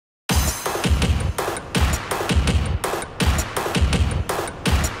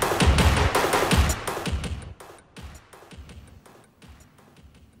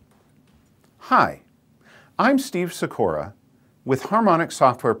Hi, I'm Steve Sykora with Harmonic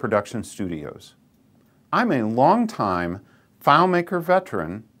Software Production Studios. I'm a longtime FileMaker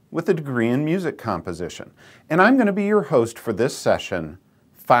veteran with a degree in music composition, and I'm going to be your host for this session,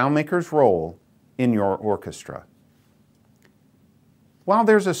 FileMaker's Role in Your Orchestra. While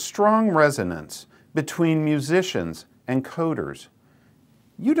there's a strong resonance between musicians and coders,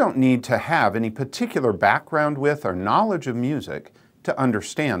 you don't need to have any particular background with or knowledge of music to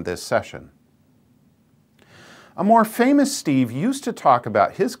understand this session. A more famous Steve used to talk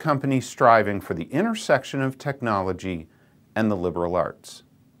about his company striving for the intersection of technology and the liberal arts.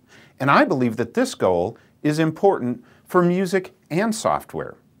 And I believe that this goal is important for music and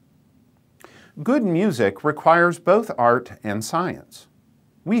software. Good music requires both art and science.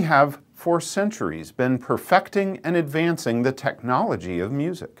 We have for centuries been perfecting and advancing the technology of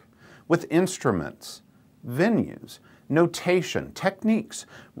music with instruments, venues, notation, techniques,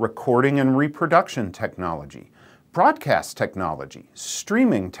 recording and reproduction technology, broadcast technology,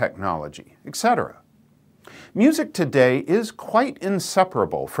 streaming technology, etc. Music today is quite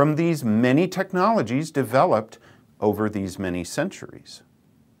inseparable from these many technologies developed over these many centuries.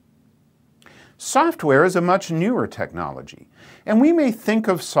 Software is a much newer technology, and we may think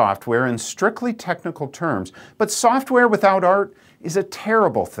of software in strictly technical terms, but software without art is a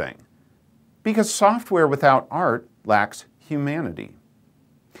terrible thing, because software without art lacks humanity.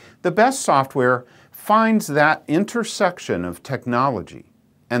 The best software finds that intersection of technology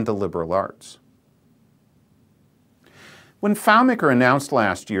and the liberal arts. When FileMaker announced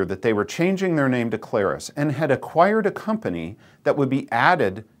last year that they were changing their name to Claris and had acquired a company that would be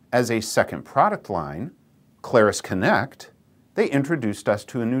added as a second product line, Claris Connect, they introduced us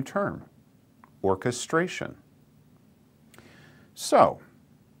to a new term, orchestration. So,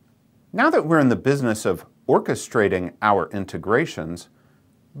 now that we're in the business of orchestrating our integrations,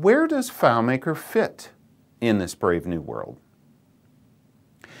 where does FileMaker fit in this brave new world?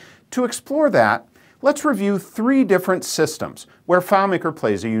 To explore that, let's review three different systems where FileMaker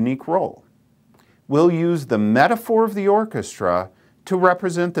plays a unique role. We'll use the metaphor of the orchestra to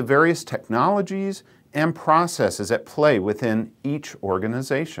represent the various technologies and processes at play within each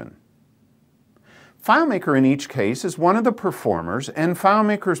organization. FileMaker in each case is one of the performers, and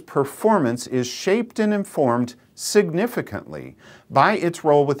FileMaker's performance is shaped and informed significantly by its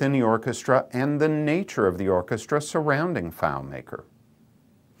role within the orchestra and the nature of the orchestra surrounding FileMaker.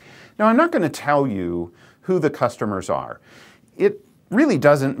 Now, I'm not going to tell you who the customers are. It really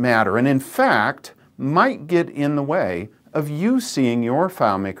doesn't matter, and in fact, might get in the way of you seeing your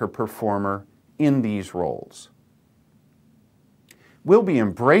FileMaker performer in these roles. We'll be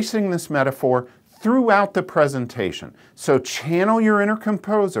embracing this metaphor throughout the presentation, so channel your inner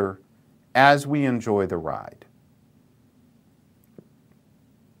composer as we enjoy the ride.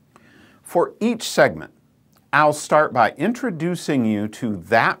 For each segment, I'll start by introducing you to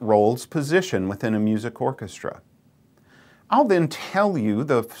that role's position within a music orchestra. I'll then tell you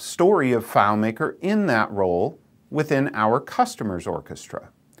the story of FileMaker in that role within our customer's orchestra.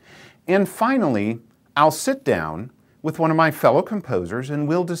 And finally, I'll sit down with one of my fellow composers and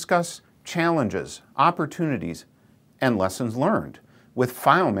we'll discuss challenges, opportunities, and lessons learned with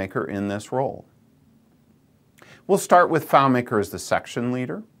FileMaker in this role. We'll start with FileMaker as the section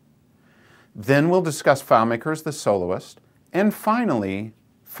leader, then we'll discuss FileMaker as the soloist, and finally,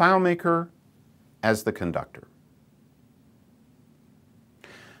 FileMaker as the conductor.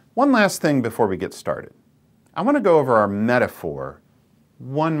 One last thing before we get started. I want to go over our metaphor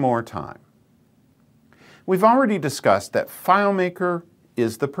one more time. We've already discussed that FileMaker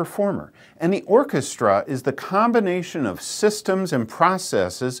is the performer, and the orchestra is the combination of systems and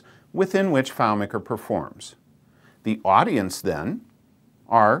processes within which FileMaker performs. The audience, then,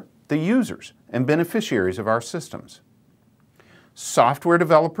 are the users and beneficiaries of our systems. Software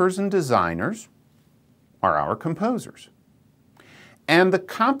developers and designers are our composers. And the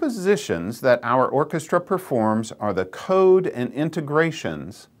compositions that our orchestra performs are the code and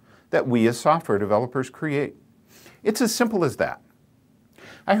integrations that we as software developers create. It's as simple as that.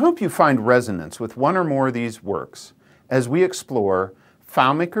 I hope you find resonance with one or more of these works as we explore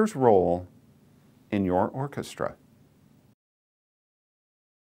FileMaker's role in your orchestra.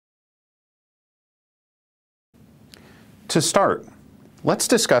 To start, let's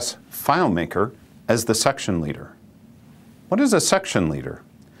discuss FileMaker as the section leader. What is a section leader?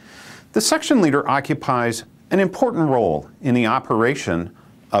 The section leader occupies an important role in the operation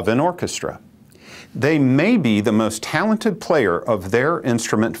of an orchestra. They may be the most talented player of their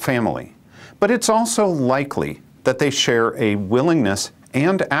instrument family, but it's also likely that they share a willingness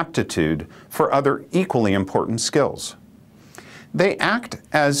and aptitude for other equally important skills. They act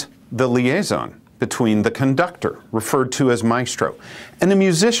as the liaison between the conductor, referred to as maestro, and the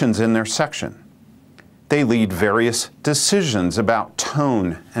musicians in their section. They lead various decisions about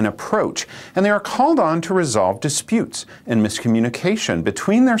tone and approach, and they are called on to resolve disputes and miscommunication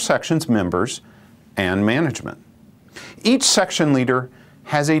between their section's members and management. Each section leader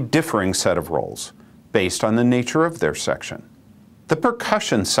has a differing set of roles based on the nature of their section. The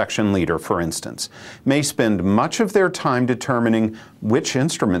percussion section leader, for instance, may spend much of their time determining which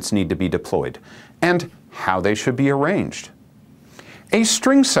instruments need to be deployed and how they should be arranged. A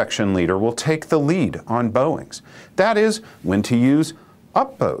string section leader will take the lead on bowings, that is, when to use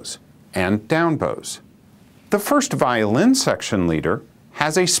up bows and down bows. The first violin section leader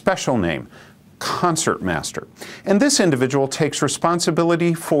has a special name, concertmaster, and this individual takes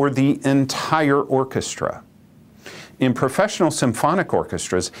responsibility for the entire orchestra. In professional symphonic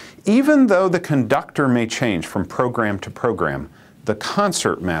orchestras, even though the conductor may change from program to program, the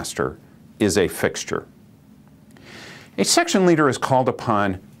concertmaster is a fixture. A section leader is called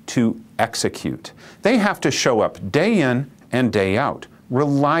upon to execute. They have to show up day in and day out,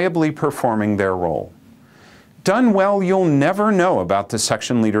 reliably performing their role. Done well, you'll never know about the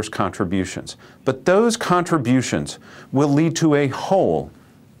section leader's contributions, but those contributions will lead to a whole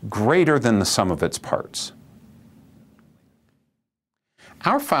greater than the sum of its parts.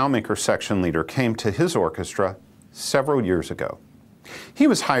 Our FileMaker section leader came to his orchestra several years ago. He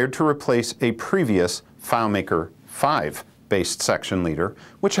was hired to replace a previous FileMaker 5-based section leader,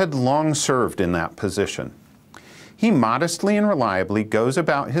 which had long served in that position. He modestly and reliably goes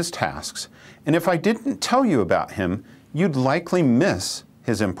about his tasks, and if I didn't tell you about him, you'd likely miss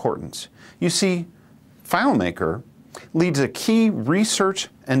his importance. You see, FileMaker leads a key research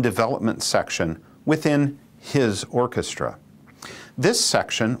and development section within his orchestra. This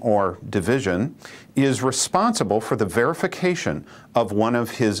section, or division, is responsible for the verification of one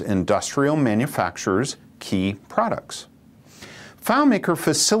of his industrial manufacturer's key products. FileMaker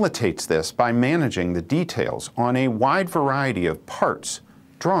facilitates this by managing the details on a wide variety of parts,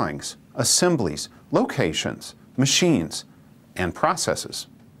 drawings, assemblies, locations, machines, and processes.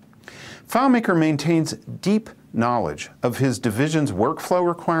 FileMaker maintains deep knowledge of his division's workflow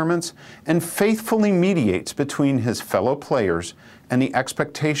requirements and faithfully mediates between his fellow players and the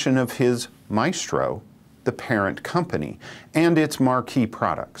expectation of his maestro, the parent company, and its marquee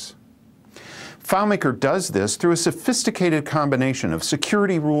products. FileMaker does this through a sophisticated combination of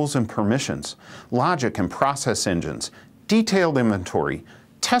security rules and permissions, logic and process engines, detailed inventory,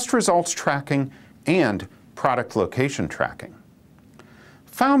 test results tracking, and product location tracking.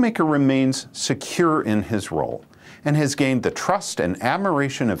 FileMaker remains secure in his role and has gained the trust and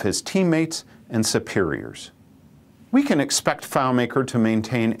admiration of his teammates and superiors. We can expect FileMaker to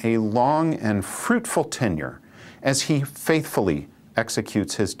maintain a long and fruitful tenure as he faithfully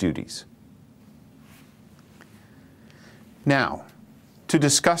executes his duties. Now, to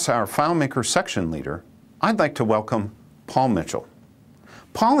discuss our FileMaker section leader, I'd like to welcome Paul Mitchell.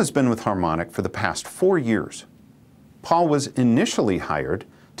 Paul has been with Harmonic for the past 4 years. Paul was initially hired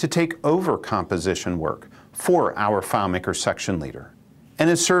to take over composition work for our FileMaker section leader and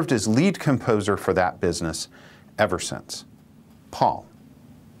has served as lead composer for that business ever since. Paul.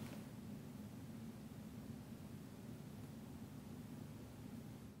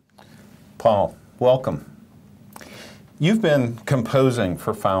 Paul, welcome. You've been composing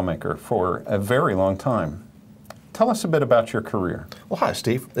for FileMaker for a very long time. Tell us a bit about your career. Well, hi,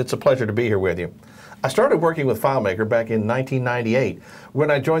 Steve. It's a pleasure to be here with you. I started working with FileMaker back in 1998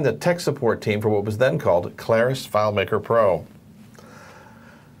 when I joined the tech support team for what was then called Claris FileMaker Pro.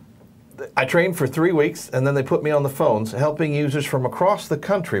 I trained for 3 weeks, and then they put me on the phones helping users from across the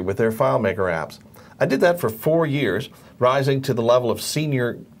country with their FileMaker apps. I did that for 4 years, rising to the level of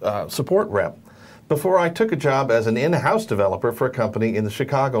senior support rep, before I took a job as an in-house developer for a company in the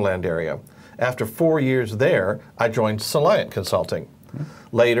Chicagoland area. After 4 years there, I joined Soloist Consulting.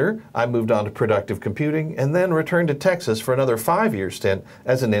 Later, I moved on to productive computing and then returned to Texas for another 5-year stint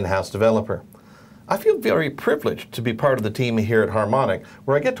as an in-house developer. I feel very privileged to be part of the team here at Harmonic,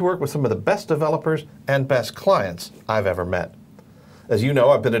 where I get to work with some of the best developers and best clients I've ever met. As you know,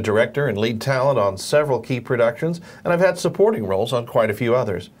 I've been a director and lead talent on several key productions, and I've had supporting roles on quite a few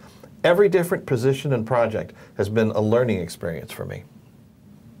others. Every different position and project has been a learning experience for me.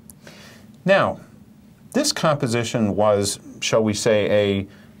 Now, this composition was, shall we say, a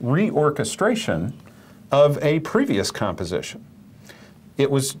reorchestration of a previous composition. It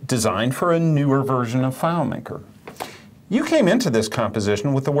was designed for a newer version of FileMaker. You came into this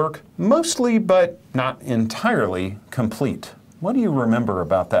composition with the work mostly, but not entirely, complete. What do you remember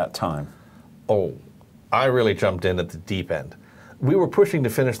about that time? Oh, I really jumped in at the deep end. We were pushing to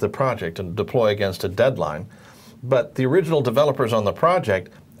finish the project and deploy against a deadline, but the original developers on the project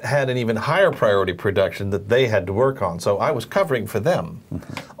had an even higher priority production that they had to work on, so I was covering for them,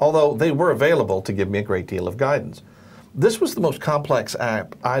 although they were available to give me a great deal of guidance. This was the most complex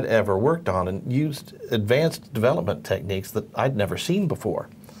app I'd ever worked on and used advanced development techniques that I'd never seen before.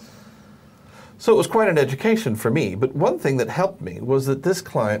 So it was quite an education for me, but one thing that helped me was that this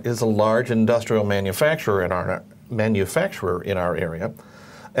client is a large industrial manufacturer in our area,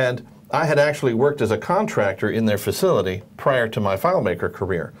 and I had actually worked as a contractor in their facility prior to my FileMaker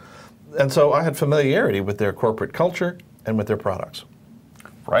career. And so I had familiarity with their corporate culture and with their products.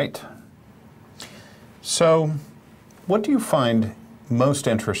 Right. So what do you find most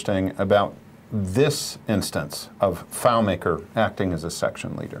interesting about this instance of FileMaker acting as a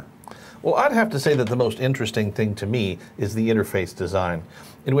section leader? Well, I'd have to say that the most interesting thing to me is the interface design,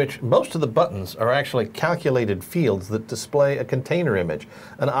 in which most of the buttons are actually calculated fields that display a container image,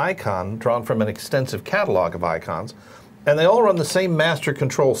 an icon drawn from an extensive catalog of icons, and they all run the same master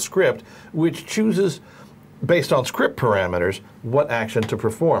control script, which chooses, based on script parameters, what action to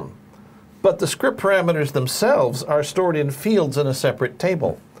perform. But the script parameters themselves are stored in fields in a separate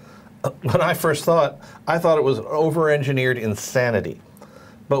table. When I first I thought it was over-engineered insanity.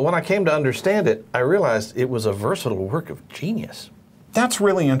 But when I came to understand it, I realized it was a versatile work of genius. That's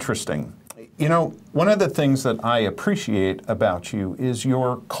really interesting. You know, one of the things that I appreciate about you is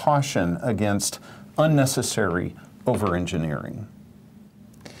your caution against unnecessary over-engineering.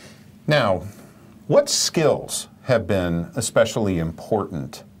 Now, what skills have been especially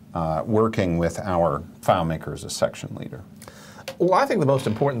important working with our FileMaker as a section leader? Well, I think the most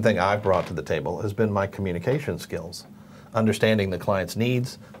important thing I've brought to the table has been my communication skills. Understanding the client's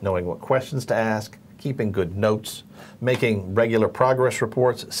needs, knowing what questions to ask, keeping good notes, making regular progress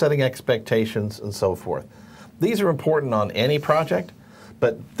reports, setting expectations, and so forth. These are important on any project,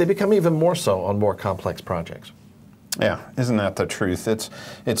 but they become even more so on more complex projects. Yeah, isn't that the truth? It's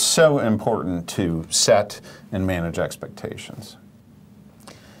so important to set and manage expectations.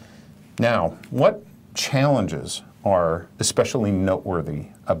 Now, what challenges are especially noteworthy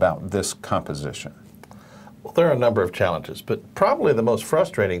about this composition? Well, there are a number of challenges, but probably the most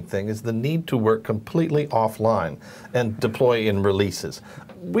frustrating thing is the need to work completely offline and deploy in releases.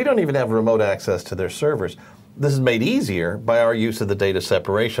 We don't even have remote access to their servers. This is made easier by our use of the data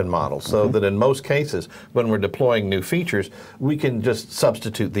separation model, so that in most cases, when we're deploying new features, we can just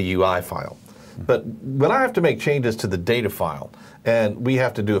substitute the UI file. But when I have to make changes to the data file and we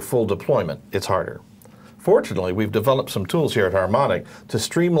have to do a full deployment, it's harder. Fortunately, we've developed some tools here at Harmonic to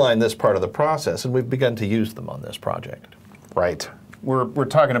streamline this part of the process, and we've begun to use them on this project. Right. We're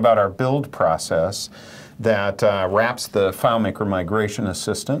talking about our build process that wraps the FileMaker Migration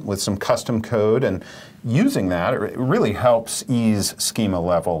Assistant with some custom code, and using that, it really helps ease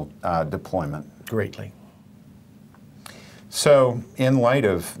schema-level deployment. Greatly. So, in light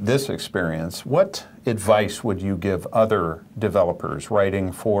of this experience, what advice would you give other developers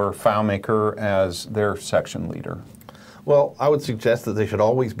writing for FileMaker as their section leader? Well, I would suggest that they should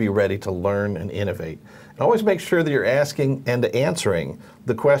always be ready to learn and innovate. And always make sure that you're asking and answering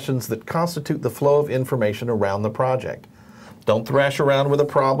the questions that constitute the flow of information around the project. Don't thrash around with a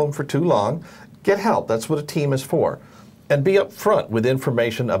problem for too long. Get help. That's what a team is for. And be upfront with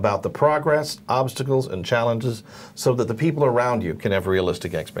information about the progress, obstacles, and challenges so that the people around you can have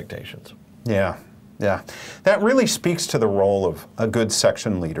realistic expectations. Yeah. That really speaks to the role of a good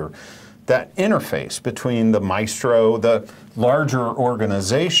section leader. That interface between the maestro, the larger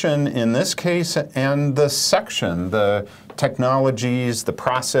organization in this case, and the section, the technologies, the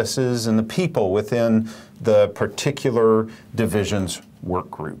processes, and the people within the particular division's work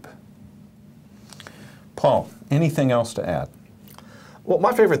group. Paul, anything else to add? Well,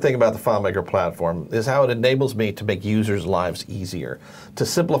 my favorite thing about the FileMaker platform is how it enables me to make users' lives easier, to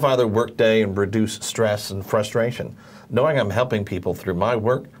simplify their workday and reduce stress and frustration. Knowing I'm helping people through my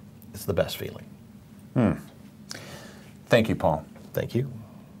work is the best feeling. Thank you, Paul. Thank you.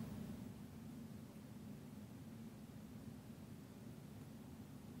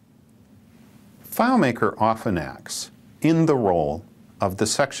 FileMaker often acts in the role of the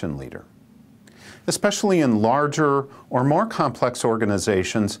section leader. Especially in larger or more complex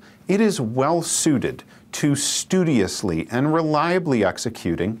organizations, it is well suited to studiously and reliably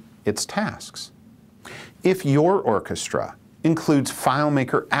executing its tasks. If your orchestra includes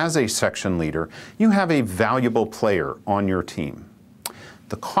FileMaker as a section leader, you have a valuable player on your team.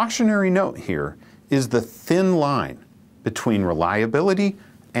 The cautionary note here is the thin line between reliability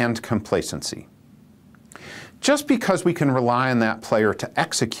and complacency. Just because we can rely on that player to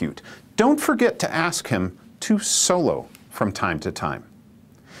execute, don't forget to ask him to solo from time to time.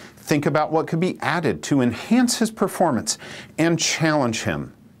 Think about what could be added to enhance his performance and challenge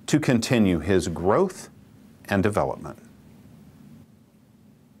him to continue his growth and development.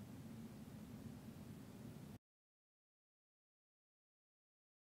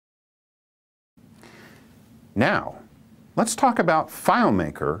 Now, let's talk about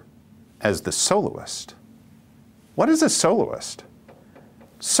FileMaker as the soloist. What is a soloist?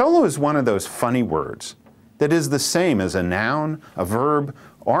 Solo is one of those funny words that is the same as a noun, a verb,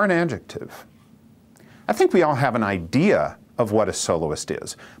 or an adjective. I think we all have an idea of what a soloist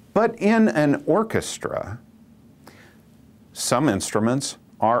is, but in an orchestra, some instruments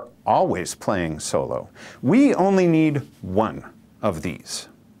are always playing solo. We only need one of these.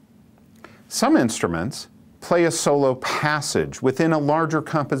 Some instruments play a solo passage within a larger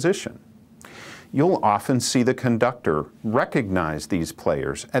composition. You'll often see the conductor recognize these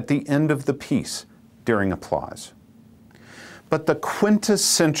players at the end of the piece during applause. But the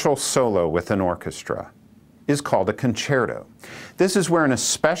quintessential solo with an orchestra is called a concerto. This is where an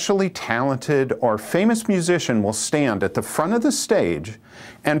especially talented or famous musician will stand at the front of the stage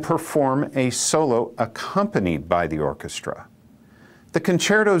and perform a solo accompanied by the orchestra. The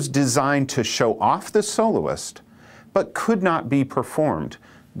concerto is designed to show off the soloist, but could not be performed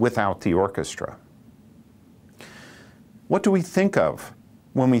without the orchestra. What do we think of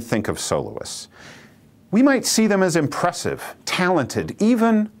when we think of soloists? We might see them as impressive, talented,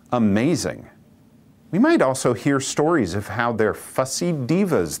 even amazing. We might also hear stories of how they're fussy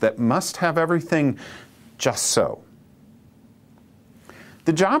divas that must have everything just so.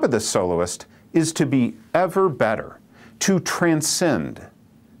 The job of the soloist is to be ever better, to transcend.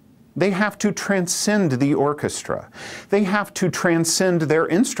 They have to transcend the orchestra. They have to transcend their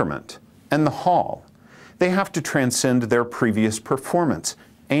instrument and the hall. They have to transcend their previous performance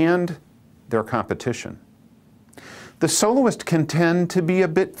and their competition. The soloist can tend to be a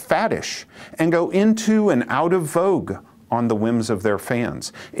bit faddish and go into and out of vogue on the whims of their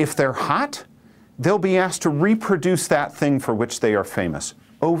fans. If they're hot, they'll be asked to reproduce that thing for which they are famous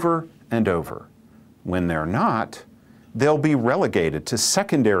over and over. When they're not, they'll be relegated to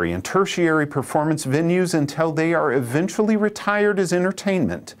secondary and tertiary performance venues until they are eventually retired as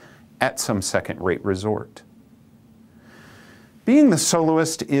entertainment at some second-rate resort. Being the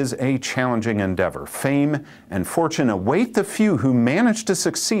soloist is a challenging endeavor. Fame and fortune await the few who manage to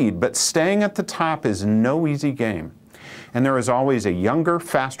succeed, but staying at the top is no easy game. And there is always a younger,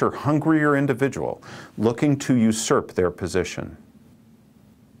 faster, hungrier individual looking to usurp their position.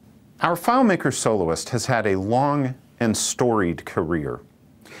 Our FileMaker soloist has had a long and storied career.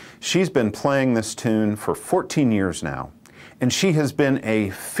 She's been playing this tune for 14 years now, and she has been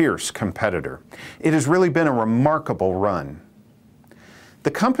a fierce competitor. It has really been a remarkable run. The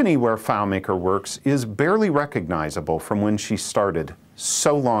company where FileMaker works is barely recognizable from when she started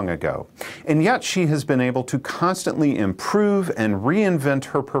so long ago, and yet she has been able to constantly improve and reinvent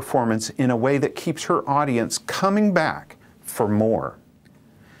her performance in a way that keeps her audience coming back for more.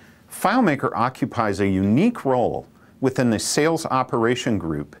 FileMaker occupies a unique role within the sales operation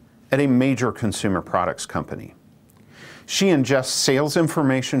group at a major consumer products company. She ingests sales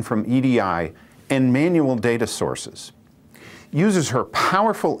information from EDI and manual data sources, uses her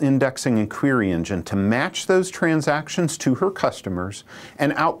powerful indexing and query engine to match those transactions to her customers,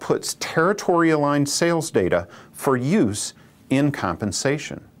 and outputs territory-aligned sales data for use in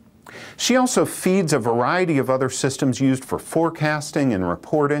compensation. She also feeds a variety of other systems used for forecasting and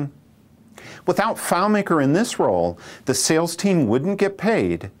reporting. Without FileMaker in this role, the sales team wouldn't get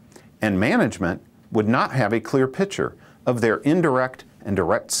paid, and management would not have a clear picture of their indirect and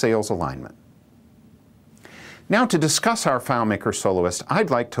direct sales alignment. Now, to discuss our FileMaker soloist, I'd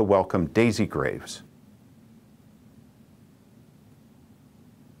like to welcome Daisy Graves.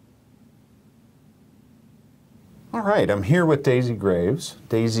 All right, I'm here with Daisy Graves.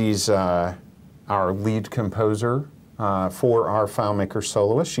 Daisy's our lead composer for our FileMaker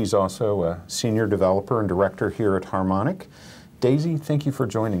soloist. She's also a senior developer and director here at Harmonic. Daisy, thank you for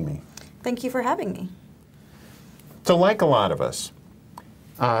joining me. Thank you for having me. So like a lot of us,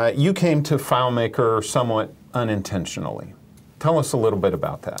 you came to FileMaker somewhat unintentionally. Tell us a little bit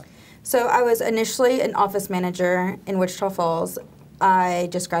about that. So I was initially an office manager in Wichita Falls. I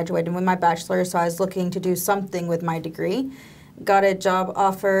just graduated with my bachelor's, so I was looking to do something with my degree. Got a job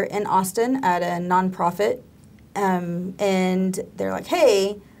offer in Austin at a nonprofit, and they're like,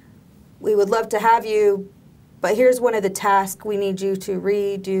 hey, we would love to have you, but here's one of the tasks. We need you to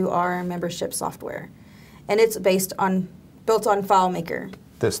redo our membership software. And it's built on FileMaker.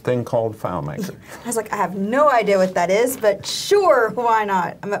 This thing called FileMaker. I was like, I have no idea what that is, but sure, why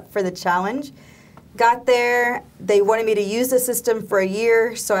not? I'm up for the challenge. got there, they wanted me to use the system for a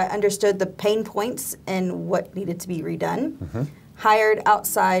year, so I understood the pain points and what needed to be redone. Hired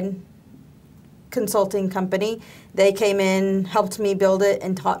outside consulting company. They came in, helped me build it,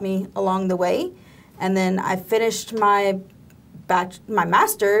 and taught me along the way. And then I finished my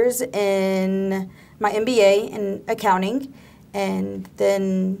master's in my MBA in accounting, and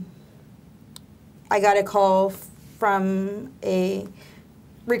then I got a call from a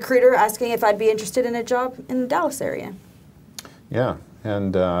recruiter asking if I'd be interested in a job in the Dallas area. Yeah,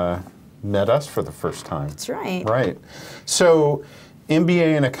 and met us for the first time. That's right. Right. So,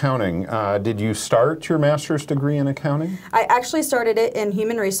 MBA in accounting, did you start your master's degree in accounting? I actually started it in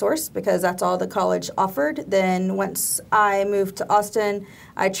human resource because that's all the college offered. Then once I moved to Austin,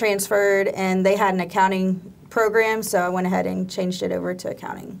 I transferred and they had an accounting program, so I went ahead and changed it over to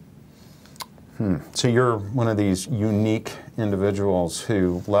accounting. So you're one of these unique individuals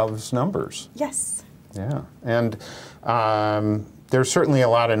who loves numbers. Yes. Yeah, and there's certainly a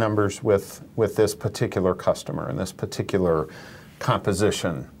lot of numbers with this particular customer and this particular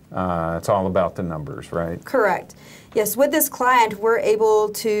composition. It's all about the numbers, right? Correct. Yes, with this client, we're able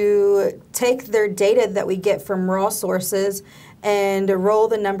to take their data that we get from raw sources and roll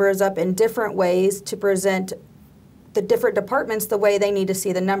the numbers up in different ways to present the different departments the way they need to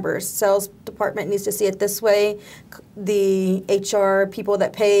see the numbers. Sales department needs to see it this way. The HR people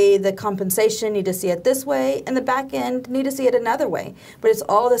that pay the compensation need to see it this way, and the back end need to see it another way. But it's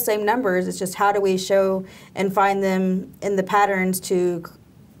all the same numbers. It's just how do we show and find them in the patterns to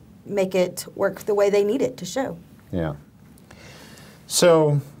make it work the way they need it to show. Yeah.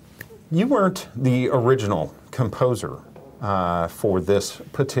 So you weren't the original composer for this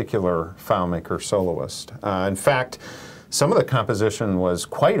particular FileMaker Soloist. In fact, some of the composition was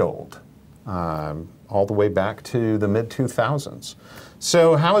quite old, all the way back to the mid-2000s.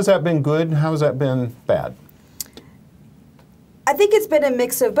 So how has that been good? How has that been bad? I think it's been a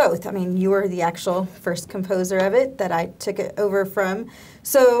mix of both. I mean, you were the actual first composer of it that I took it over from.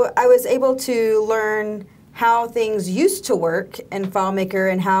 So I was able to learn how things used to work in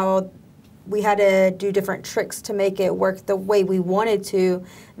FileMaker and how we had to do different tricks to make it work the way we wanted to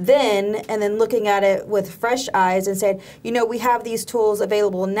then, and then looking at it with fresh eyes and said, you know, we have these tools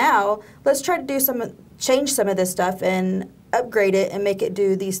available now. Let's try to change some of this stuff and upgrade it and make it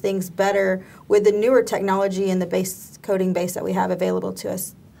do these things better with the newer technology and the coding base that we have available to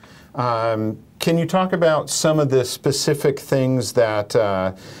us. Can you talk about some of the specific things that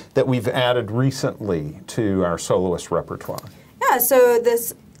that we've added recently to our Soloist repertoire? Yeah,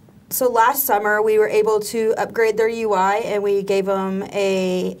 so last summer we were able to upgrade their UI and we gave them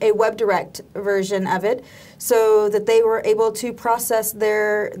a WebDirect version of it so that they were able to process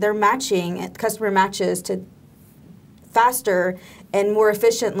their matching, customer matches, to faster and more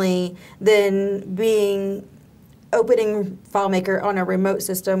efficiently than opening FileMaker on a remote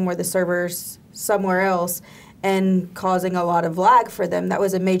system where the server's somewhere else and causing a lot of lag for them. That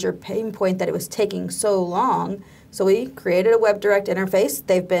was a major pain point, that it was taking so long. So we created a WebDirect interface.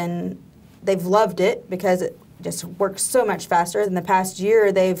 They've loved it because it just works so much faster. In the past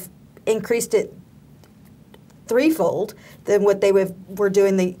year, they've increased it threefold than what they were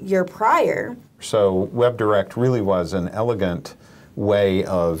doing the year prior. So WebDirect really was an elegant way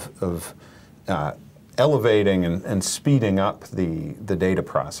of elevating and speeding up the data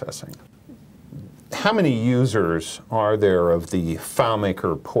processing. How many users are there of the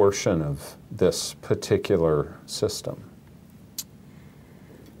FileMaker portion of this particular system?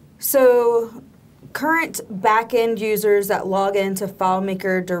 So current back-end users that log into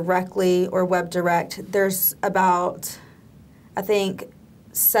FileMaker directly or WebDirect, there's about, I think,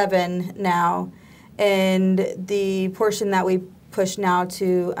 7 now. And the portion that we push now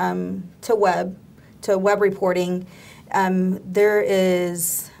to web reporting, there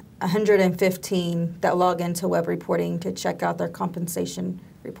is 115 that log into web reporting to check out their compensation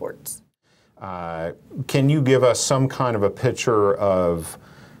reports. Can you give us some kind of a picture of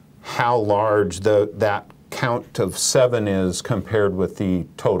how large that count of 7 is compared with the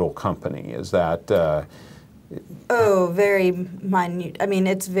total company? Is that Oh, very minute. I mean,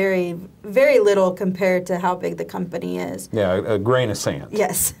 it's very, very little compared to how big the company is. Yeah, a grain of sand.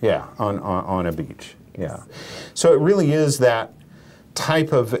 Yes. Yeah, on a beach. Yeah. So it really is that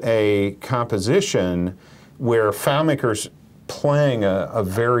type of a composition where FileMaker's playing a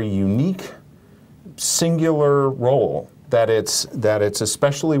very unique, singular role that it's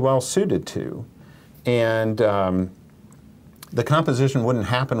especially well suited to, and the composition wouldn't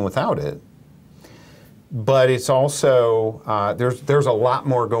happen without it. But it's also there's a lot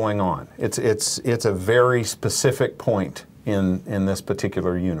more going on. It's a very specific point in this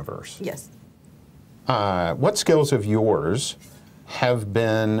particular universe. Yes. What skills of yours have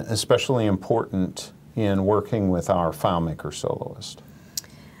been especially important in working with our FileMaker Soloist?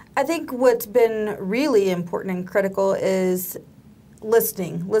 I think what's been really important and critical is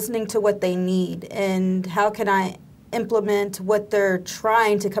listening to what they need, and how can I implement what they're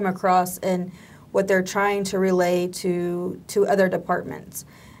trying to come across and what they're trying to relay to other departments.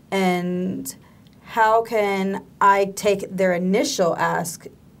 And how can I take their initial ask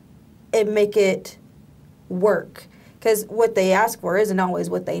and make it work? Because what they ask for isn't always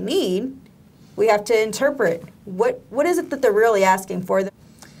what they need. We have to interpret what is it that they're really asking for.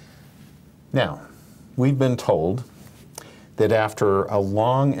 Now, we've been told that after a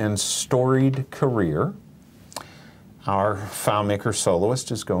long and storied career, our FileMaker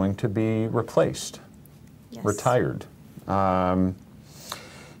Soloist is going to be replaced, Yes. retired. What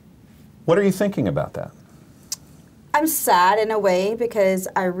are you thinking about that? I'm sad in a way because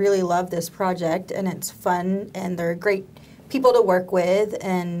I really love this project and it's fun and they're great people to work with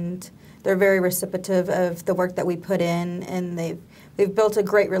and they're very receptive of the work that we put in, and we've built a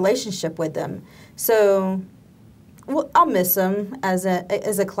great relationship with them. So I'll miss them as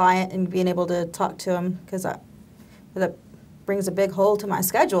a client and being able to talk to them, because that brings a big hole to my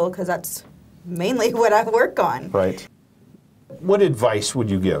schedule because that's mainly what I work on. Right. What advice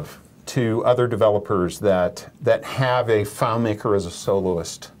would you give to other developers that have a FileMaker as a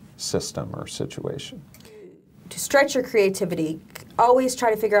soloist system or situation? To stretch your creativity. Always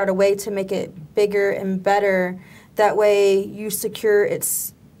try to figure out a way to make it bigger and better. That way you secure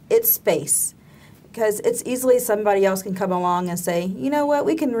its space. Because it's easily somebody else can come along and say, you know what,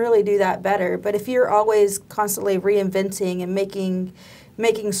 we can really do that better. But if you're always constantly reinventing and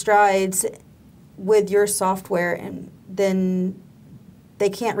making strides with your software, and then they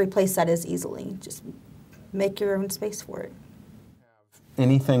can't replace that as easily. Just make your own space for it.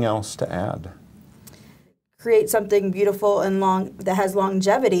 Anything else to add? Create something beautiful and long that has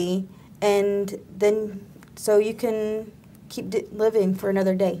longevity, and then so you can keep living for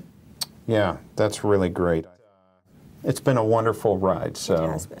another day. Yeah, that's really great. It's been a wonderful ride, so It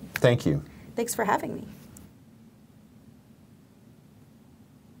has been. Thank you. Thanks for having me.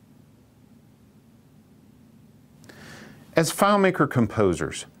 As FileMaker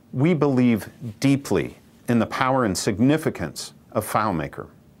composers, we believe deeply in the power and significance of FileMaker.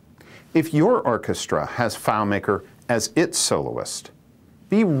 If your orchestra has FileMaker as its soloist,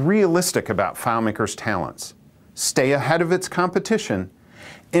 be realistic about FileMaker's talents, stay ahead of its competition,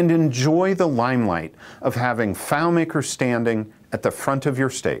 and enjoy the limelight of having FileMaker standing at the front of your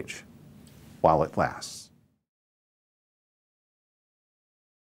stage while it lasts.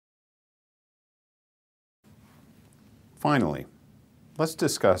 Finally, let's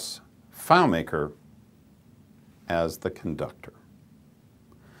discuss FileMaker as the conductor.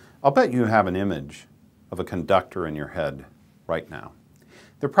 I'll bet you have an image of a conductor in your head right now.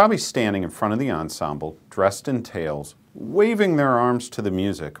 They're probably standing in front of the ensemble, dressed in tails, waving their arms to the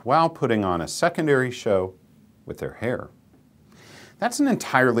music while putting on a secondary show with their hair. That's an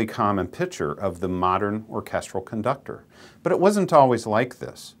entirely common picture of the modern orchestral conductor, but it wasn't always like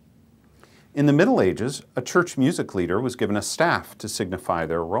this. In the Middle Ages, a church music leader was given a staff to signify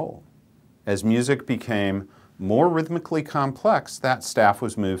their role. As music became more rhythmically complex, that staff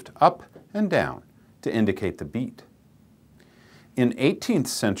was moved up and down to indicate the beat. In 18th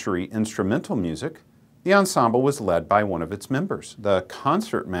century instrumental music, the ensemble was led by one of its members. The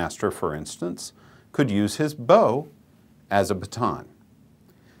concertmaster, for instance, could use his bow as a baton.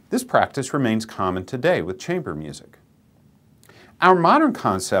 This practice remains common today with chamber music. Our modern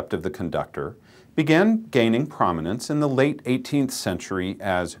concept of the conductor began gaining prominence in the late 18th century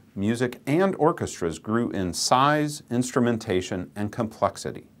as music and orchestras grew in size, instrumentation, and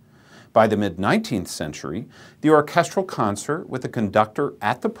complexity. By the mid-19th century, the orchestral concert with a conductor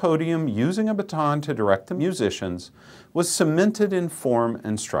at the podium using a baton to direct the musicians was cemented in form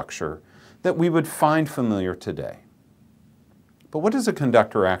and structure that we would find familiar today. But what does a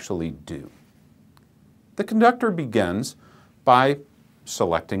conductor actually do? The conductor begins by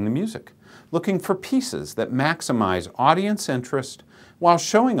selecting the music, looking for pieces that maximize audience interest while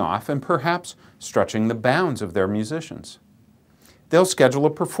showing off and perhaps stretching the bounds of their musicians. They'll schedule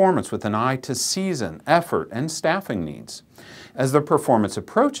a performance with an eye to season, effort, and staffing needs. As the performance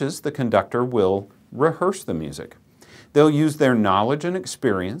approaches, the conductor will rehearse the music. They'll use their knowledge and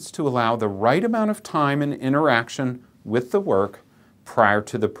experience to allow the right amount of time and interaction with the work prior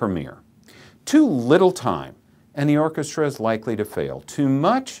to the premiere. Too little time, and the orchestra is likely to fail. Too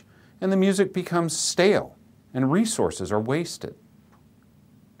much, and the music becomes stale, and resources are wasted.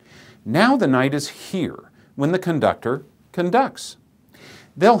 Now the night is here when the conductor conducts.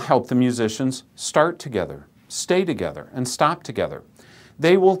 They'll help the musicians start together, stay together, and stop together.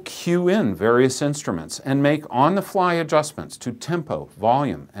 They will cue in various instruments and make on-the-fly adjustments to tempo,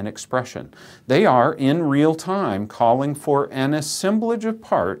 volume, and expression. They are, in real time, calling for an assemblage of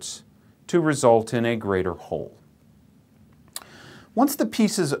parts to result in a greater whole. Once the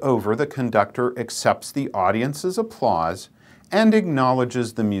piece is over, the conductor accepts the audience's applause and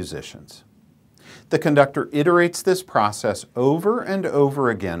acknowledges the musicians. The conductor iterates this process over and over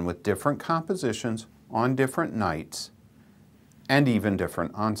again with different compositions on different nights and even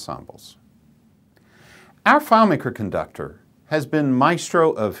different ensembles. Our FileMaker conductor has been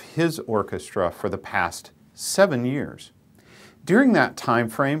maestro of his orchestra for the past 7 years. During that time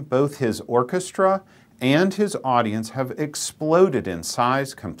frame, both his orchestra and his audience have exploded in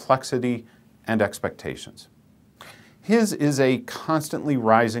size, complexity, and expectations. His is a constantly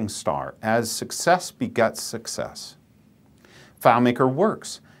rising star as success begets success. FileMaker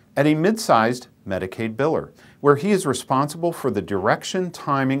works at a mid-sized Medicaid biller, where he is responsible for the direction,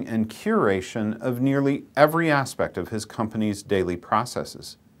 timing, and curation of nearly every aspect of his company's daily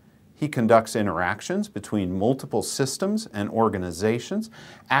processes. He conducts interactions between multiple systems and organizations,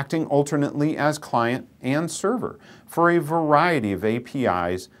 acting alternately as client and server for a variety of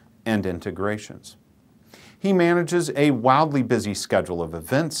APIs and integrations. He manages a wildly busy schedule of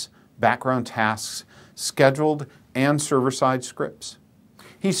events, background tasks, scheduled and server-side scripts.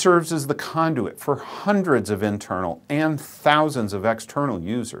 He serves as the conduit for hundreds of internal and thousands of external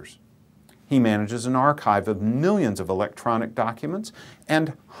users. He manages an archive of millions of electronic documents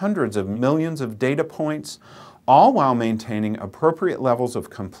and hundreds of millions of data points, all while maintaining appropriate levels of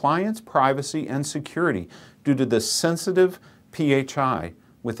compliance, privacy, and security due to the sensitive PHI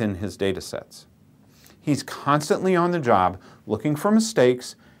within his datasets. He's constantly on the job looking for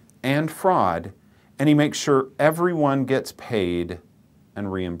mistakes and fraud, and he makes sure everyone gets paid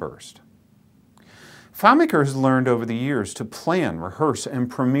and reimbursed. FileMaker has learned over the years to plan, rehearse, and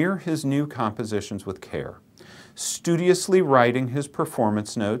premiere his new compositions with care, studiously writing his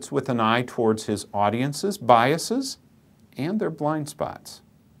performance notes with an eye towards his audience's biases and their blind spots.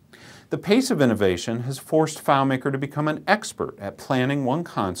 The pace of innovation has forced FileMaker to become an expert at planning one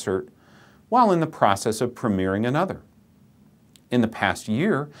concert while in the process of premiering another. In the past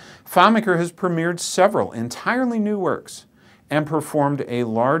year, FileMaker has premiered several entirely new works and performed a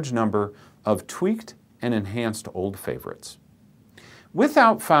large number of tweaked and enhanced old favorites.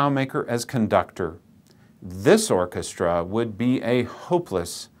 Without FileMaker as conductor, this orchestra would be a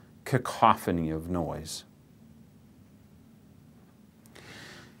hopeless cacophony of noise.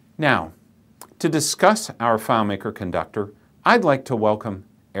 Now, to discuss our FileMaker conductor, I'd like to welcome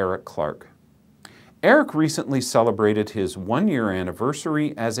Eric Clark. Eric recently celebrated his 1-year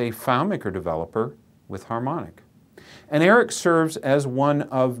anniversary as a FileMaker developer with Harmonic. And Eric serves as one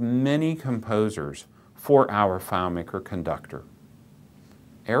of many composers for our FileMaker conductor.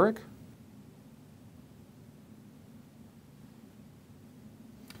 Eric?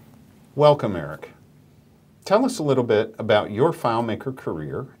 Welcome, Eric. Tell us a little bit about your FileMaker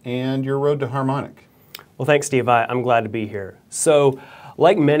career and your road to Harmonic. Well, thanks, Steve. I'm glad to be here. So,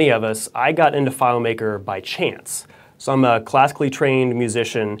 like many of us, I got into FileMaker by chance. So I'm a classically trained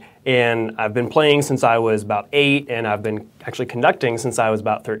musician, and I've been playing since I was about 8, and I've been actually conducting since I was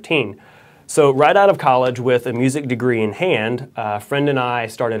about 13. So right out of college with a music degree in hand, a friend and I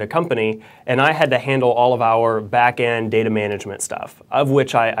started a company, and I had to handle all of our back-end data management stuff, of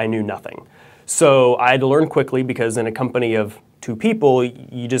which I knew nothing. So I had to learn quickly because in a company of 2 people,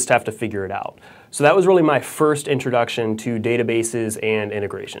 you just have to figure it out. So that was really my first introduction to databases and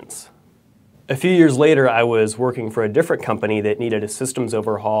integrations. A few years later, I was working for a different company that needed a systems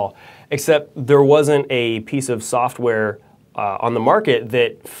overhaul, except there wasn't a piece of software on the market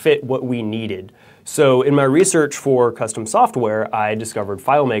that fit what we needed. So in my research for custom software, I discovered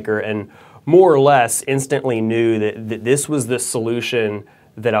FileMaker and more or less instantly knew that this was the solution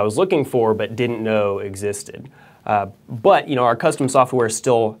that I was looking for but didn't know existed. But our custom software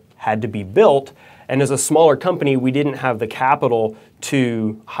still had to be built, and as a smaller company, we didn't have the capital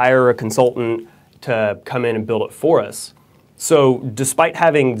to hire a consultant to come in and build it for us. So despite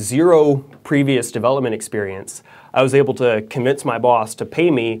having 0 previous development experience, I was able to convince my boss to pay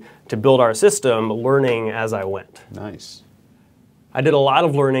me to build our system, learning as I went. Nice. I did a lot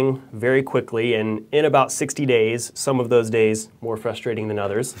of learning very quickly, and in about 60 days, some of those days more frustrating than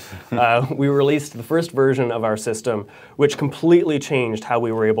others, we released the first version of our system, which completely changed how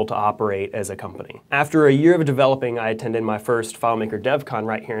we were able to operate as a company. After a year of developing, I attended my first FileMaker DevCon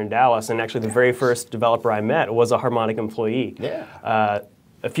right here in Dallas, and actually the very first developer I met was a Harmonic employee. Yeah.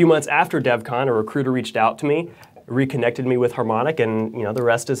 A few months after DevCon, a recruiter reached out to me, reconnected me with Harmonic, and the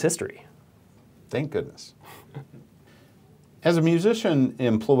rest is history. Thank goodness. As a musician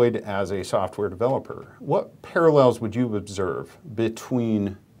employed as a software developer, what parallels would you observe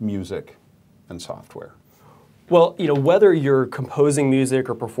between music and software? Well, whether you're composing music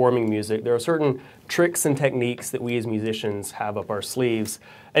or performing music, there are certain tricks and techniques that we as musicians have up our sleeves.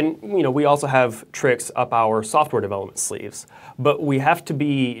 And, we also have tricks up our software development sleeves. But we have to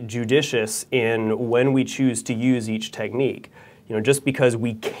be judicious in when we choose to use each technique. Just because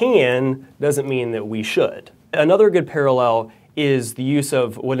we can doesn't mean that we should. Another good parallel is the use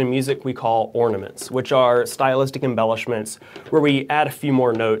of what in music we call ornaments, which are stylistic embellishments where we add a few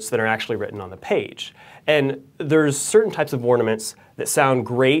more notes that are actually written on the page. And there's certain types of ornaments that sound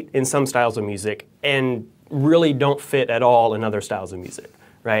great in some styles of music and really don't fit at all in other styles of music,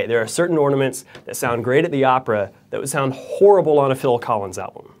 right? There are certain ornaments that sound great at the opera that would sound horrible on a Phil Collins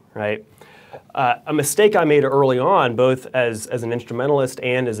album, right? A mistake I made early on, both as an instrumentalist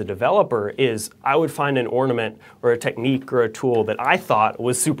and as a developer, is I would find an ornament or a technique or a tool that I thought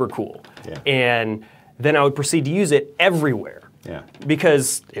was super cool. Yeah. And then I would proceed to use it everywhere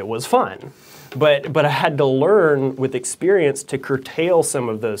because it was fun. But I had to learn with experience to curtail some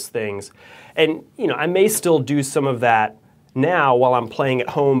of those things. And I may still do some of that now while I'm playing at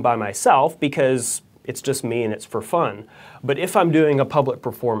home by myself because it's just me and it's for fun. But if I'm doing a public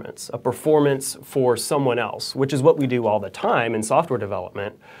performance, a performance for someone else, which is what we do all the time in software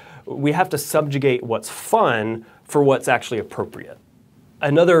development, we have to subjugate what's fun for what's actually appropriate.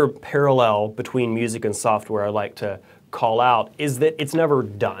 Another parallel between music and software I like to call out is that it's never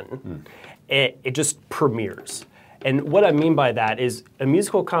done. It just premieres. And what I mean by that is a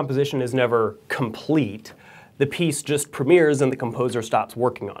musical composition is never complete. The piece just premieres and the composer stops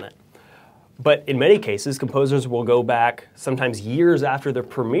working on it. But in many cases, composers will go back sometimes years after the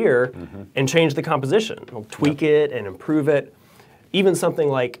premiere and change the composition. They'll tweak it and improve it. Even something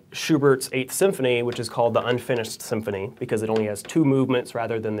like Schubert's 8th Symphony, which is called the Unfinished Symphony because it only has 2 movements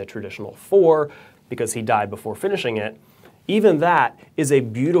rather than the traditional 4 because he died before finishing it. Even that is a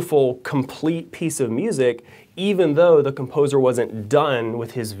beautiful, complete piece of music, even though the composer wasn't done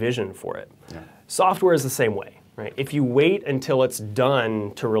with his vision for it. Software is the same way, right? If you wait until it's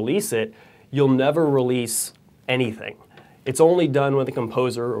done to release it, you'll never release anything. It's only done when the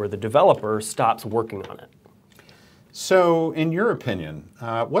composer or the developer stops working on it. So, in your opinion,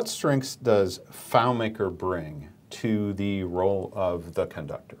 what strengths does FileMaker bring to the role of the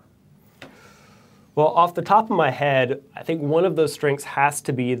conductor? Well, off the top of my head, I think one of those strengths has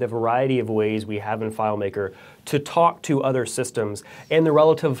to be the variety of ways we have in FileMaker to talk to other systems and the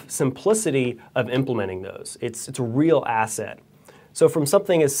relative simplicity of implementing those. It's a real asset. So from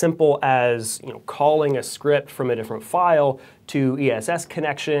something as simple as calling a script from a different file to ESS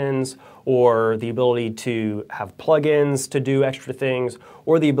connections, or the ability to have plugins to do extra things,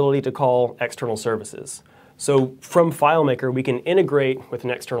 or the ability to call external services. So from FileMaker, we can integrate with an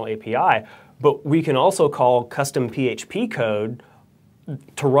external API, but we can also call custom PHP code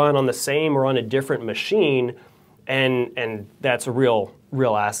to run on the same or on a different machine, and that's a real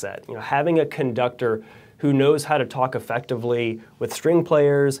asset. Having a conductor who knows how to talk effectively with string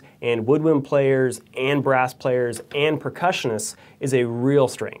players and woodwind players and brass players and percussionists is a real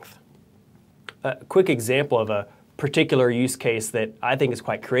strength. A quick example of a particular use case that I think is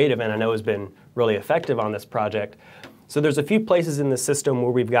quite creative and I know has been really effective on this project. So there's a few places in the system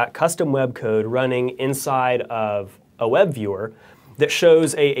where we've got custom web code running inside of a web viewer that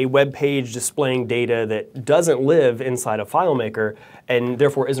shows a web page displaying data that doesn't live inside of FileMaker and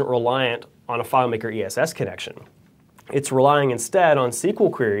therefore isn't reliant on a FileMaker ESS connection. It's relying instead on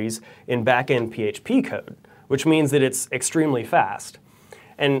SQL queries in backend PHP code, which means that it's extremely fast.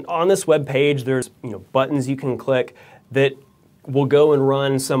 And on this web page, there's buttons you can click that will go and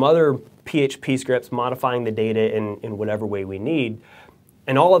run some other PHP scripts modifying the data in whatever way we need.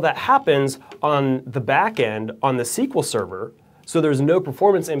 And all of that happens on the back end on the SQL server, so there's no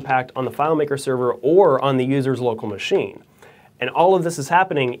performance impact on the FileMaker server or on the user's local machine. And all of this is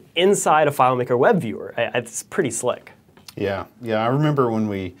happening inside a FileMaker web viewer. It's pretty slick. Yeah, I remember when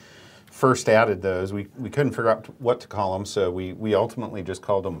we first added those, we couldn't figure out what to call them, so we ultimately just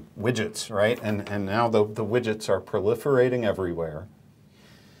called them widgets, right? And now the widgets are proliferating everywhere.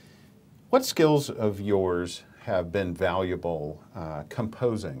 What skills of yours have been valuable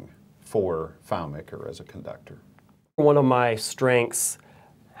composing for FileMaker as a conductor? One of my strengths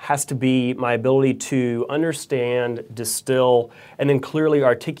has to be my ability to understand, distill, and then clearly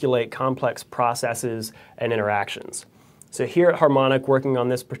articulate complex processes and interactions. So here at Harmonic, working on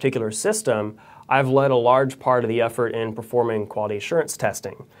this particular system, I've led a large part of the effort in performing quality assurance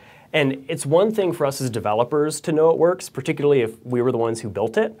testing. And it's one thing for us as developers to know it works, particularly if we were the ones who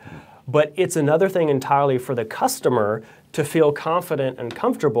built it. But it's another thing entirely for the customer to feel confident and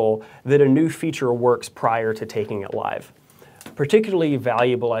comfortable that a new feature works prior to taking it live. Particularly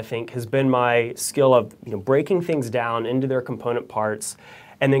valuable, I think, has been my skill of breaking things down into their component parts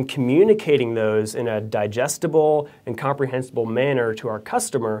and then communicating those in a digestible and comprehensible manner to our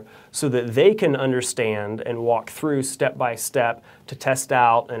customer so that they can understand and walk through step by step to test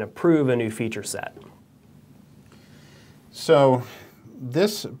out and approve a new feature set. So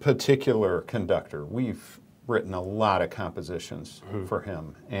this particular conductor, we've written a lot of compositions for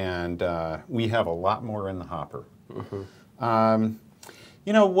him, and we have a lot more in the hopper.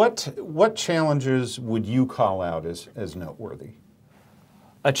 What challenges would you call out as noteworthy?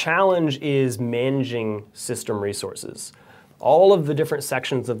 A challenge is managing system resources. All of the different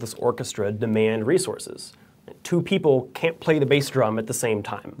sections of this orchestra demand resources. Two people can't play the bass drum at the same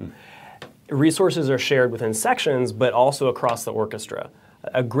time. Resources are shared within sections, but also across the orchestra.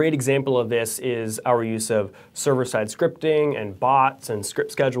 A great example of this is our use of server-side scripting and bots and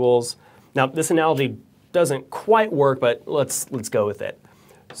script schedules. Now, this analogy doesn't quite work, but let's go with it.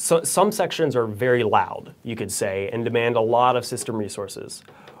 So, some sections are very loud, you could say, and demand a lot of system resources.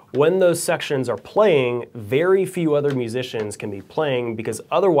 When those sections are playing, very few other musicians can be playing because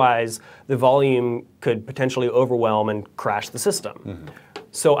otherwise the volume could potentially overwhelm and crash the system.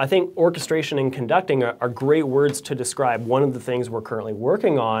 So I think orchestration and conducting are great words to describe one of the things we're currently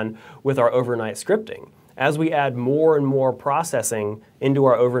working on with our overnight scripting. As we add more and more processing into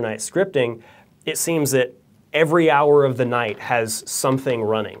our overnight scripting, it seems that every hour of the night has something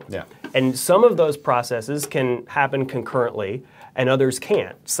running. And some of those processes can happen concurrently and others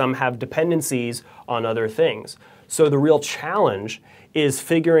can't. Some have dependencies on other things. So the real challenge is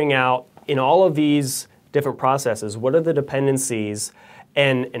figuring out in all of these different processes, what are the dependencies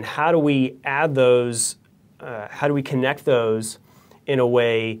and how do we add those, how do we connect those in a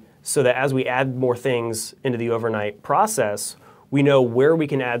way so that as we add more things into the overnight process, we know where we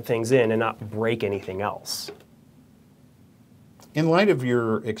can add things in and not break anything else. In light of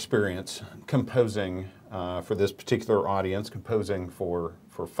your experience composing for this particular audience, composing for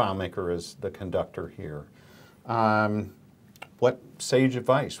FileMaker as the conductor here, what sage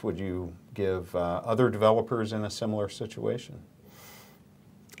advice would you give other developers in a similar situation?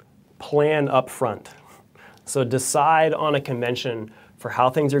 Plan up front. So decide on a convention for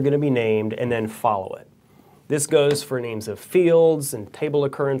how things are going to be named and then follow it. This goes for names of fields and table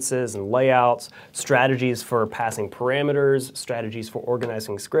occurrences and layouts, strategies for passing parameters, strategies for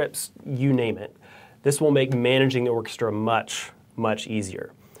organizing scripts, you name it. This will make managing the orchestra much, much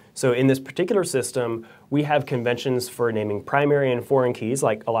easier. So in this particular system, we have conventions for naming primary and foreign keys,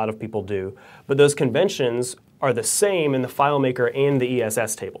 like a lot of people do, but those conventions are the same in the FileMaker and the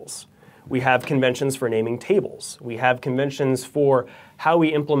ESS tables. We have conventions for naming tables. We have conventions for how we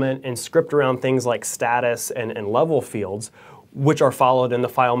implement and script around things like status and level fields, which are followed in the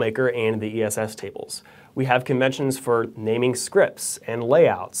FileMaker and the ESS tables. We have conventions for naming scripts and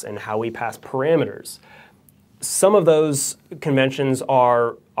layouts and how we pass parameters. Some of those conventions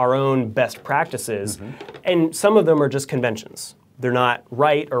are our own best practices, and some of them are just conventions. They're not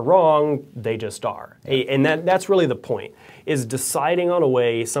right or wrong, they just are. And that's really the point, is deciding on a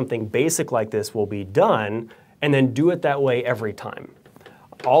way something basic like this will be done, and then do it that way every time.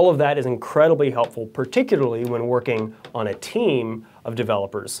 All of that is incredibly helpful, particularly when working on a team of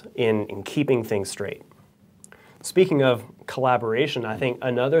developers in keeping things straight. Speaking of collaboration, I think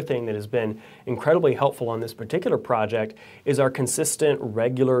another thing that has been incredibly helpful on this particular project is our consistent,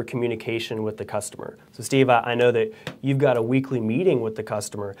 regular communication with the customer. So Steve, I know that you've got a weekly meeting with the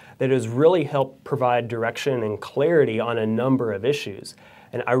customer that has really helped provide direction and clarity on a number of issues.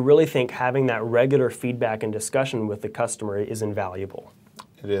 And I really think having that regular feedback and discussion with the customer is invaluable.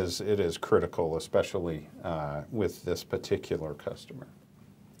 It is critical, especially with this particular customer.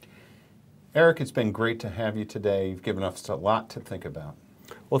 Eric, it's been great to have you today. You've given us a lot to think about.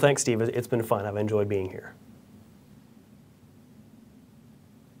 Well, thanks, Steve. It's been fun. I've enjoyed being here.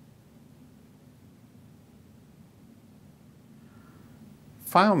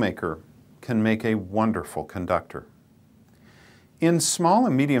 FileMaker can make a wonderful conductor. In small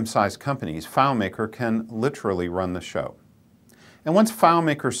and medium-sized companies, FileMaker can literally run the show. And once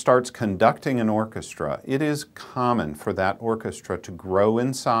FileMaker starts conducting an orchestra, it is common for that orchestra to grow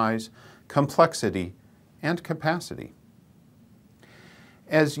in size, complexity, and capacity.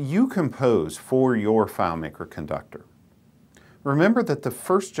 As you compose for your FileMaker conductor, remember that the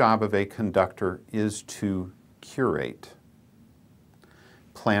first job of a conductor is to curate.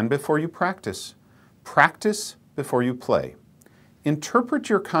 Plan before you practice before you play, Interpret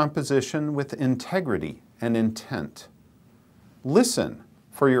your composition with integrity and intent. Listen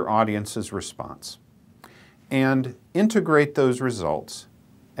for your audience's response, and integrate those results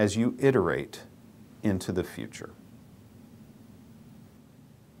as you iterate into the future.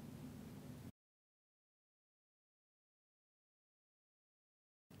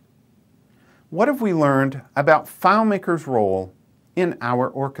 What have we learned about FileMaker's role in our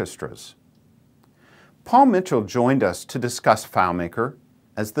orchestras? Paul Mitchell joined us to discuss FileMaker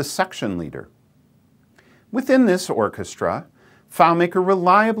as the section leader. Within this orchestra, FileMaker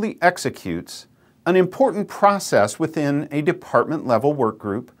reliably executes an important process within a department-level work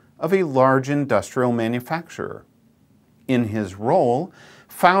group of a large industrial manufacturer. In his role,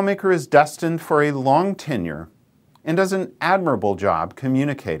 FileMaker is destined for a long tenure and does an admirable job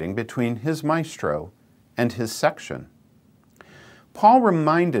communicating between his maestro and his section. Paul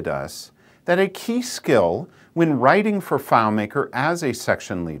reminded us that a key skill when writing for FileMaker as a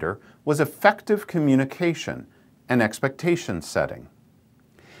section leader was effective communication and expectation setting.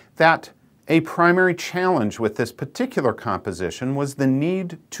 That a primary challenge with this particular composition was the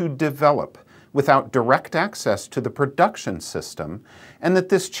need to develop without direct access to the production system, and that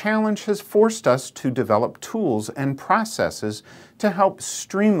this challenge has forced us to develop tools and processes to help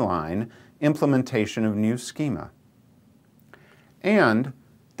streamline implementation of new schema. And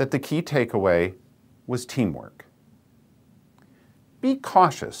that the key takeaway was teamwork. Be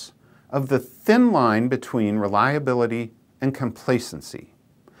cautious of the thin line between reliability and complacency.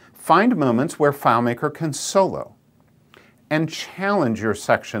 Find moments where FileMaker can solo, and challenge your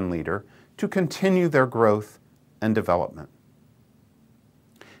section leader to continue their growth and development.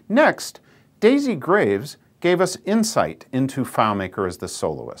 Next, Daisy Graves gave us insight into FileMaker as the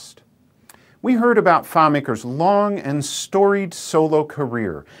soloist. We heard about FileMaker's long and storied solo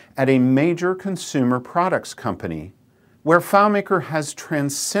career at a major consumer products company, where FileMaker has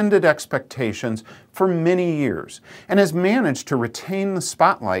transcended expectations for many years and has managed to retain the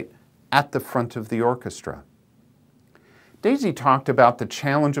spotlight at the front of the orchestra. Daisy talked about the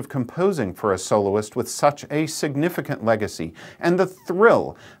challenge of composing for a soloist with such a significant legacy and the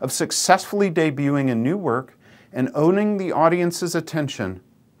thrill of successfully debuting a new work and owning the audience's attention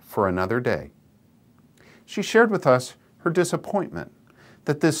for another day. She shared with us her disappointment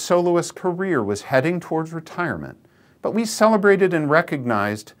that this soloist's career was heading towards retirement, but we celebrated and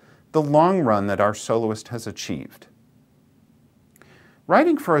recognized the long run that our soloist has achieved.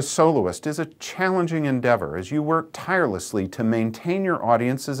 Writing for a soloist is a challenging endeavor as you work tirelessly to maintain your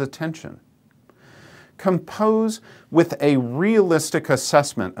audience's attention. Compose with a realistic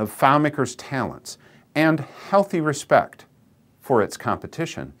assessment of FileMaker's talents and healthy respect for its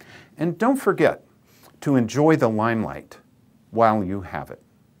competition. And don't forget to enjoy the limelight while you have it.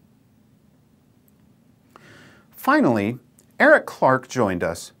 Finally, Eric Clark joined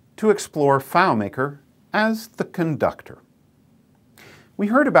us to explore FileMaker as the conductor. We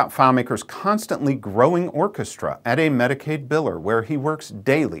heard about FileMaker's constantly growing orchestra at a Medicaid biller where he works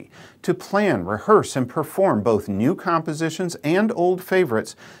daily to plan, rehearse, and perform both new compositions and old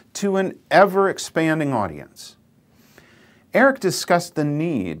favorites to an ever-expanding audience. Eric discussed the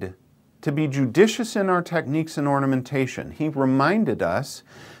need to be judicious in our techniques and ornamentation. He reminded us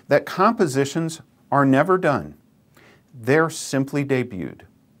that compositions are never done. They're simply debuted.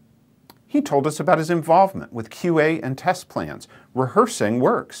 He told us about his involvement with QA and test plans, rehearsing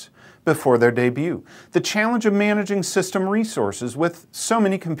works before their debut, the challenge of managing system resources with so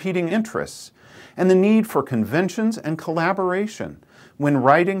many competing interests, and the need for conventions and collaboration when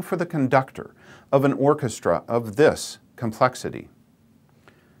writing for the conductor of an orchestra of this complexity.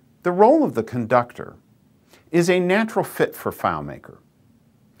 The role of the conductor is a natural fit for FileMaker.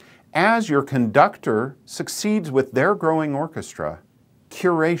 As your conductor succeeds with their growing orchestra,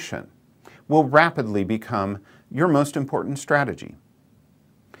 curation will rapidly become your most important strategy.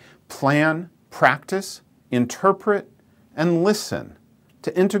 Plan, practice, interpret, and listen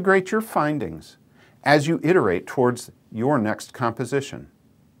to integrate your findings as you iterate towards your next composition.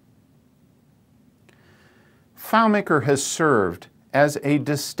 FileMaker has served as a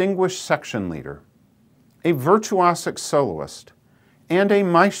distinguished section leader, a virtuosic soloist, and a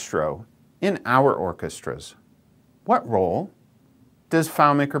maestro in our orchestras. What role does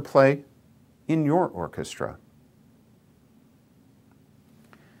FileMaker play in your orchestra?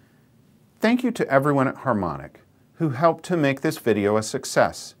 Thank you to everyone at Harmonic who helped to make this video a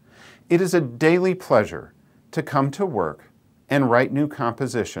success. It is a daily pleasure to come to work and write new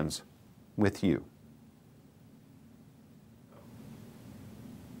compositions with you.